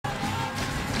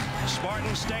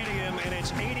Spartan Stadium in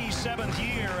its 87th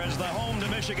year as the home to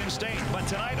Michigan State. But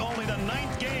tonight, only the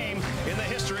 9th game in the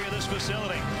history of this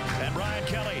facility. And Brian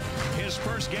Kelly, his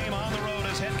first game on the road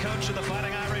as head coach of the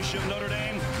Fighting Irish of Notre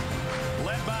Dame,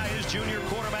 led by his junior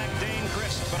quarterback, Dane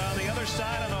Christ. But on the other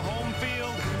side, on the home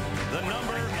field, the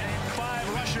number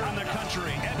 5 rusher in the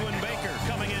country, Edwin Baker,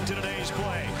 coming into today's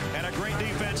play. And a great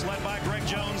defense led by Greg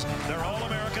Jones, their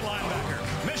All-American linebacker.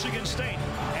 Michigan State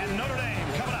and Notre Dame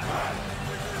coming up.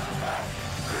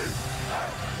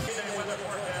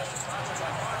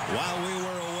 While we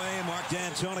were away, Mark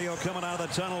D'Antonio coming out of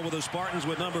the tunnel with the Spartans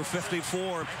with number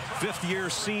 54, fifth-year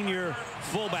senior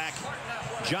fullback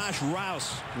Josh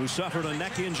Rouse, who suffered a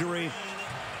neck injury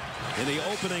in the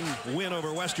opening win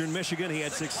over Western Michigan. He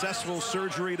had successful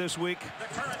surgery this week,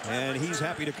 and he's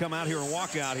happy to come out here and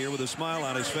walk out here with a smile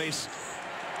on his face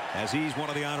as he's one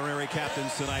of the honorary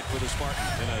captains tonight for the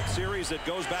Spartans in a series that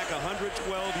goes back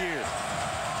 112 years.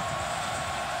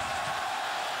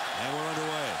 And we're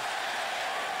underway.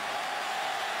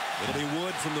 It'll be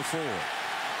Wood from the 4.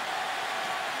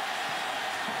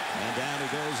 And down he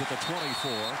goes at the 24.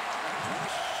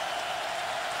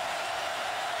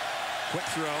 Quick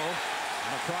throw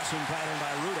and a crossing pattern by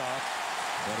Rudolph,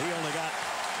 but he only got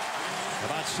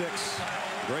about 6.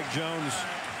 Greg Jones,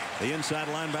 the inside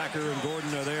linebacker, and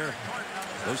Gordon are there.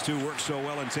 Those two work so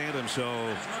well in tandem.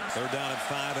 So third down at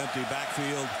 5, empty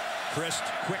backfield. Christ,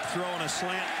 quick throw and a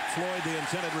slant. Floyd, the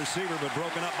intended receiver, but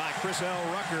broken up by Chris L.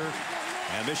 Rucker.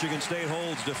 And Michigan State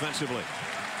holds defensively.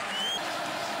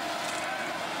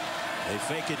 They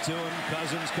fake it to him.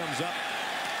 Cousins comes up,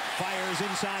 fires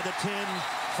inside the 10.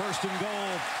 First and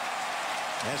goal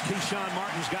as Keyshawn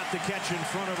Martin's got the catch in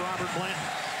front of Robert Blanton.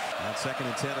 On 2nd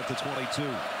and 10 at the 22.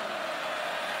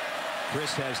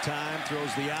 Chris has time,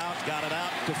 throws the out, got it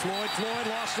out to Floyd. Floyd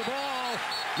lost the ball.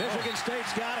 Michigan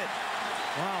State's got it.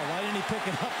 Wow, why didn't he pick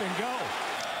it up and go?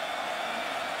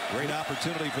 Great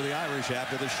opportunity for the Irish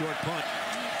after the short punt.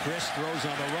 Chris throws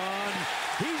on the run.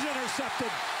 He's intercepted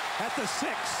at the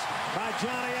 6 by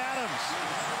Johnny Adams.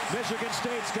 Michigan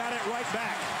State's got it right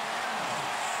back.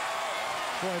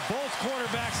 Boy, both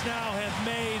quarterbacks now have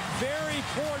made very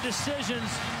poor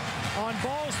decisions on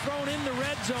balls thrown in the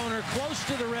red zone or close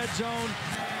to the red zone.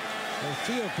 Their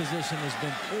field position has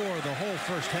been poor the whole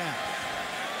first half.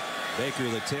 Baker,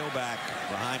 the tailback,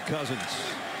 behind Cousins.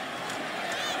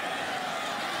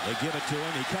 They give it to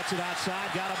him. He cuts it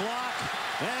outside, got a block.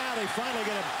 Now they finally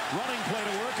get a running play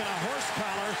to work, and a horse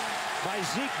collar by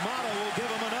Zeke Mata will give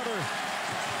him another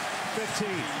 15.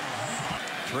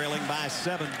 Trailing by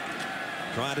 7.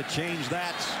 Trying to change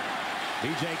that.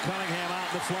 B.J. Cunningham out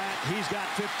in the flat. He's got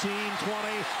 15, 20,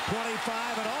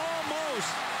 25, and almost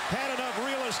had enough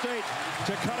real estate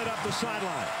to cut it up the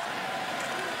sideline.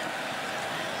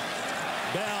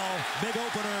 Bell, big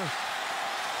opener.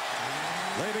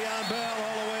 Le'Veon Bell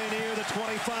all the way near the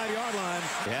 25-yard line.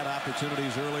 They had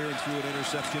opportunities earlier and threw an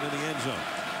interception in the end zone.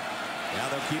 Now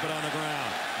they'll keep it on the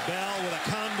ground. Bell with a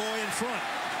convoy in front.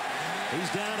 He's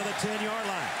down to the 10-yard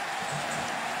line.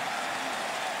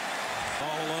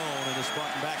 All alone in the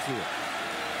Spartan backfield.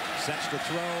 Sets the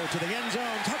throw to the end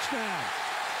zone. Touchdown.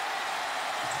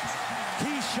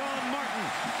 Keyshawn Martin.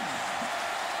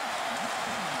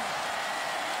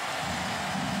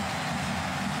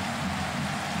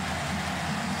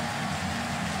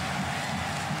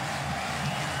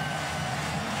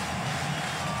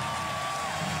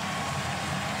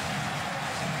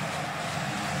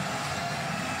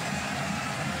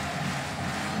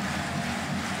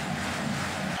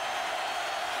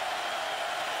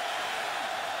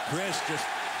 Chris just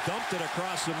dumped it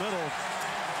across the middle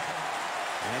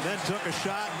and then took a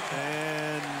shot,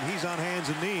 and he's on hands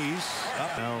and knees.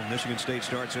 Up now, Michigan State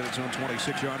starts at its own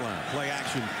 26-yard line. Play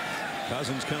action.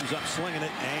 Cousins comes up slinging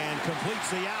it and completes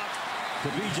the out to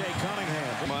B.J.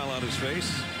 Cunningham. Smile on his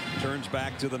face. Turns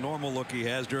back to the normal look he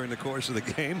has during the course of the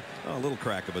game. Oh, a little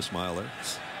crack of a smile there.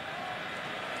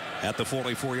 At the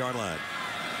 44-yard line.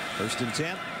 1st and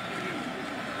 10.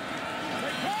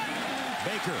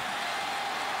 Baker.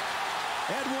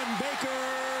 Edwin Baker,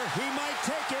 he might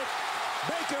take it.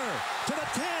 Baker to the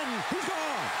 10, he's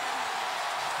gone.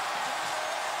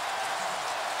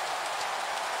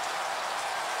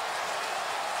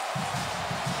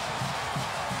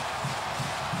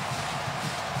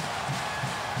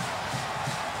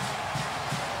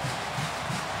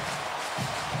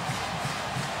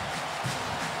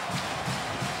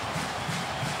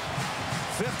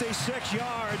 "56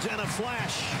 yards and a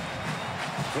flash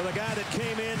for the guy that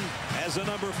came in as the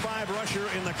number 5 rusher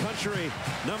in the country,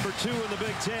 number 2 in the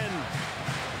Big Ten.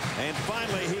 And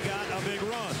finally, he got a big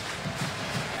run.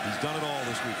 He's done it all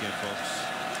this weekend, folks.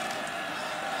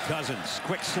 Cousins,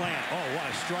 quick slant. Oh, what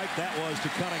a strike that was to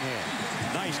Cunningham.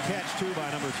 Nice catch, too, by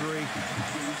number 3,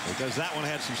 because that one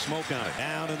had some smoke on it.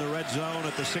 Down in the red zone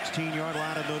at the 16-yard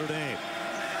line of Notre Dame.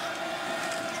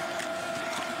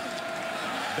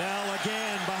 Bell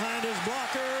again behind his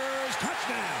blockers.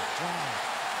 Touchdown. Wow.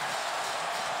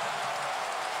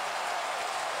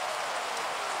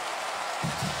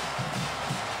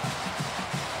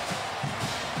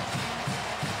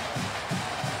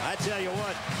 I tell you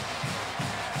what,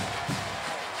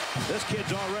 this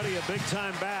kid's already a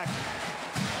big-time back,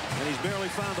 and he's barely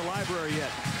found the library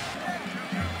yet.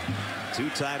 2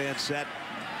 tight end set.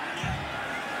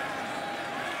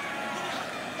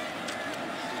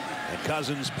 And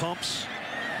Cousins pumps.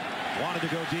 Wanted to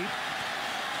go deep.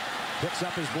 Picks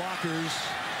up his blockers.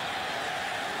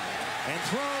 And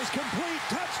throws complete.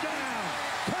 Touchdown.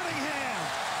 Cunningham.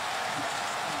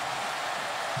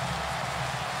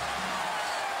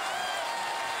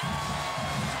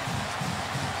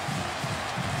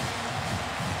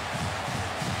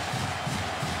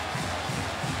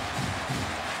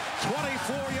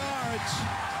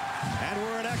 And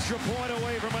we're an extra point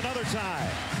away from another tie.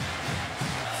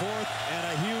 4th and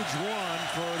a huge one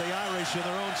for the Irish in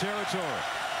their own territory.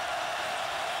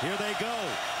 Here they go.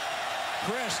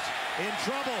 Christ in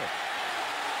trouble.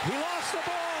 He lost the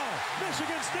ball.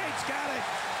 Michigan State's got it.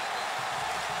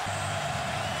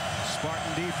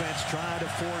 Spartan defense trying to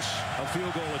force a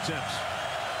field goal attempt.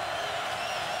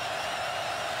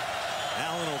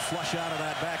 Allen will flush out of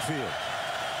that backfield.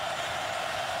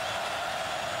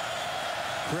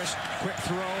 Chris, quick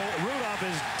throw. Rudolph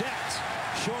is decked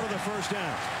short of the first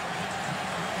down.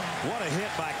 What a hit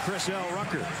by Chris L.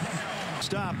 Rucker.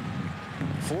 Stop.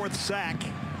 4th sack.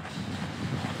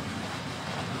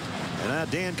 And now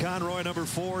Dan Conroy, number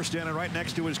 4, standing right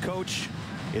next to his coach.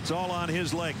 It's all on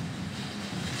his leg.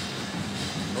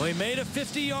 Well, he made a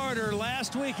 50-yarder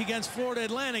last week against Florida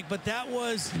Atlantic, but that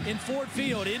was in Ford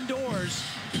Field, indoors,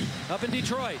 up in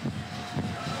Detroit.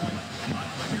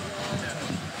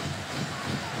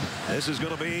 This is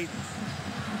going to be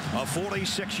a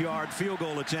 46-yard field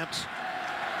goal attempt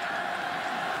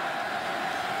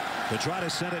to try to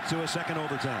send it to a second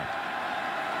overtime.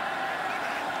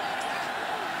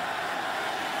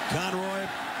 Conroy,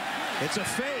 it's a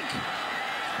fake.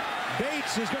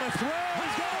 Bates is going to throw.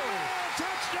 He's going.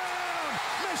 Touchdown!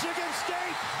 Michigan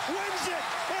State wins it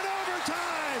in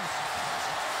overtime.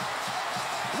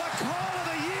 The call of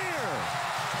the year.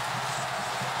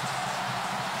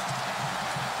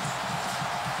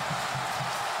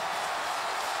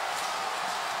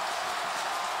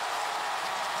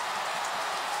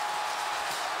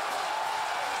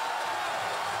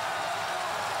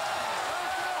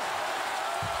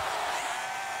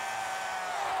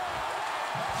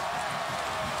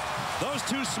 Those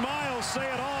 2 smiles say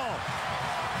it all.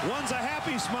 One's a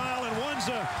happy smile and one's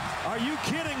a, are you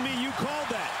kidding me, you called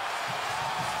that?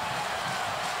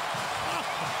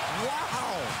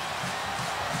 Wow.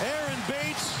 Aaron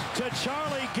Bates to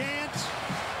Charlie Gant.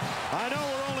 I know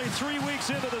we're only 3 weeks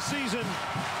into the season,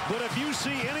 but if you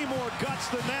see any more guts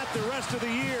than that the rest of the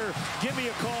year, give me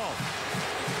a call.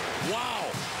 Wow.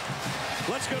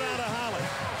 Let's go down to Holly.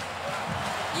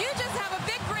 You just have a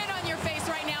big grin on your face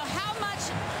right now. How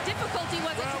much difficulty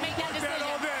was it to make that decision?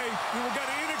 All day. We've got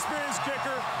an inexperienced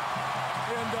kicker,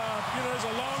 and there's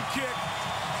a long kick.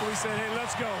 So we said, hey,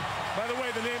 let's go. By the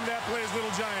way, the name of that play is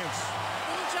Little Giants.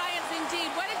 Little Giants,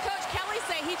 indeed. What did Coach Kelly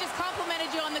say? He just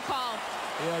complimented you on the call.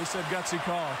 Yeah, he said gutsy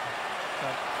call.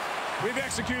 But we've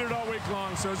executed all week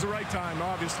long, so it's the right time,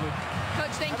 obviously.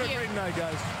 Coach, thank you. Have a great night,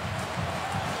 guys.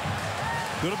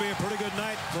 Going to be a pretty good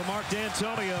night for Mark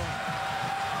D'Antonio.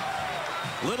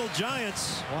 Little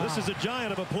Giants. Wow. This is a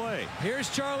giant of a play. Here's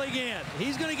Charlie Gant.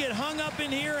 He's going to get hung up in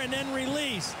here and then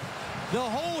released. The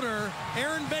holder,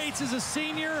 Aaron Bates, is a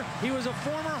senior. He was a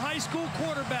former high school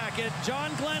quarterback at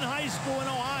John Glenn High School in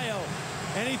Ohio.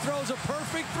 And he throws a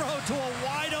perfect throw to a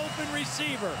wide open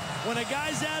receiver. When a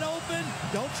guy's that open,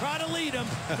 don't try to lead him.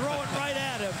 Throw it right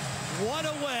at him. What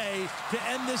a way to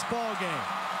end this ball game.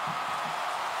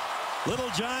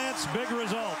 Little Giants, big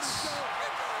results.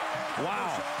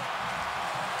 Wow.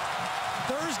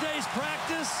 Thursday's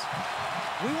practice,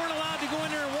 we weren't allowed to go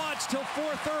in there and watch till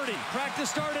 4:30. Practice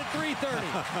started at 3:30.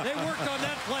 They worked on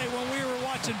that play when we were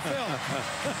watching film.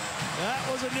 That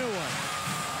was a new one.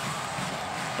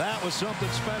 That was something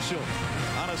special.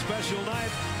 On a special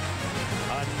night,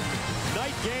 a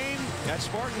night game at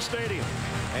Spartan Stadium.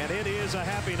 And it is a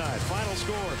happy night. Final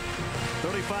score,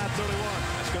 35-31.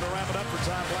 That's going to wrap it up for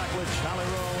Tom Blackledge, Holly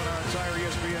Rowe, and our entire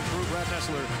ESPN crew. Brad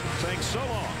Nessler saying so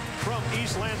long from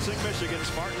East Lansing, Michigan.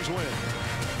 Spartans win.